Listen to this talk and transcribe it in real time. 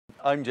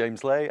I'm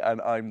James Lay, and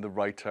I'm the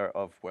writer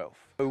of Wilf.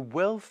 So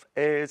Wilf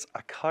is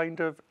a kind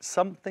of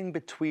something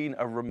between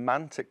a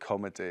romantic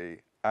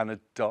comedy and a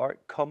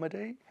dark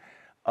comedy.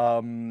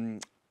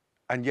 And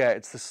yeah,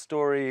 it's the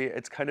story,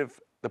 it's kind of,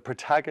 the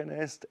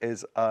protagonist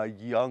is a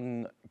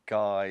young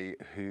guy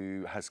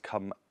who has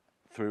come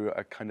through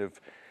a kind of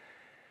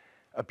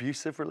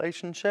abusive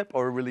relationship,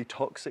 or a really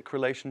toxic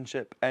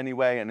relationship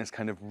anyway, and is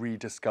kind of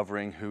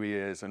rediscovering who he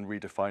is and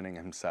redefining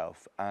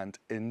himself, and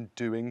in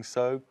doing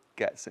so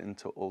gets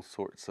into all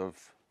sorts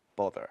of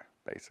bother,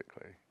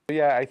 basically.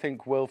 Yeah, I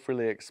think Wilf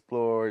really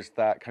explores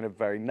that kind of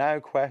very now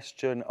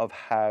question of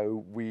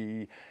how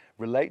we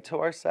relate to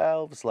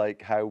ourselves,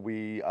 like how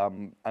we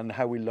and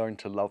how we learn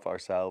to love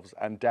ourselves,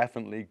 and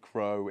definitely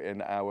grow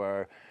in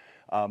our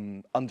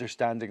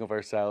understanding of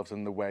ourselves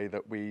and the way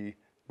that we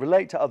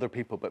relate to other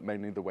people, but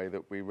mainly the way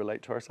that we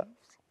relate to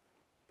ourselves.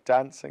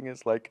 Dancing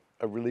is like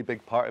a really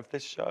big part of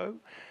this show.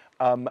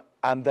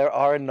 And there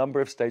are a number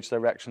of stage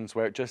directions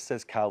where it just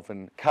says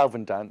Calvin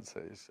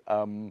dances.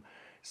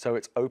 So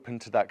it's open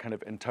to that kind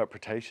of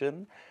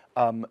interpretation.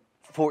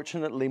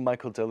 Fortunately,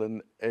 Michael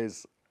Dillon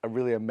is a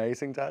really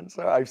amazing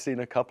dancer. I've seen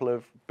a couple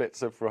of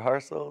bits of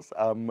rehearsals.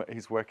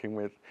 He's working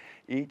with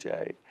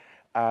EJ,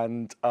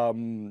 and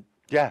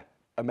yeah,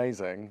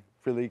 amazing.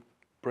 Really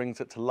brings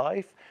it to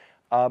life.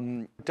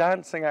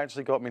 Dancing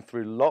actually got me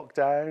through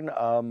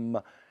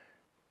lockdown.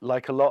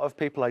 Like a lot of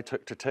people, I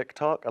took to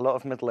TikTok. A lot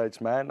of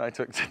middle-aged men, I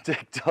took to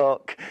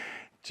TikTok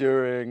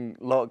during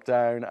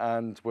lockdown,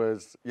 and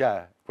was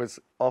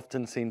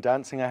often seen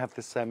dancing. I have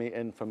this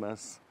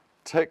semi-infamous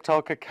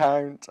TikTok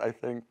account. I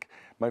think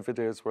my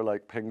videos were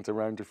like pinged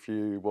around a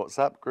few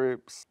WhatsApp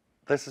groups.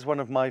 This is one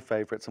of my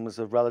favorites and was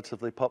a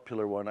relatively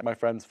popular one. My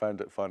friends found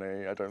it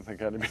funny. I don't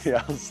think anybody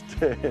else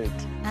did.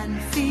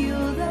 And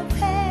feel the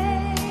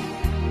pain.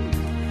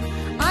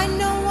 I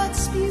know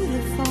what's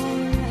beautiful,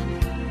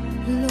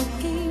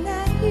 looking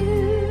at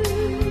you.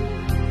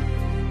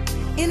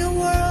 In a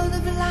world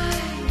of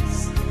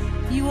lies,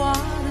 you are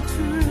the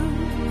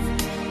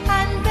truth.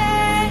 And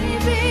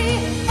baby,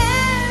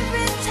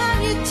 every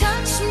time you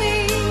touch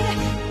me,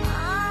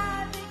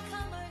 I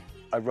become a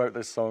hero. I wrote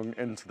this song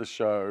into the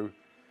show,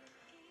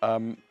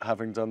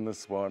 having done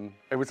this one.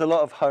 It was a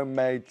lot of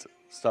homemade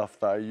stuff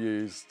that I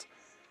used.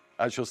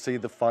 As you'll see,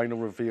 the final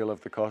reveal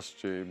of the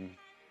costume.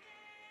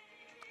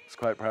 I was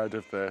quite proud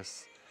of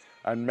this.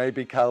 And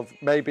maybe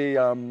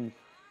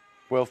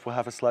Wilf will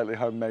have a slightly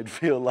homemade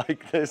feel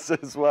like this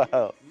as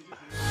well.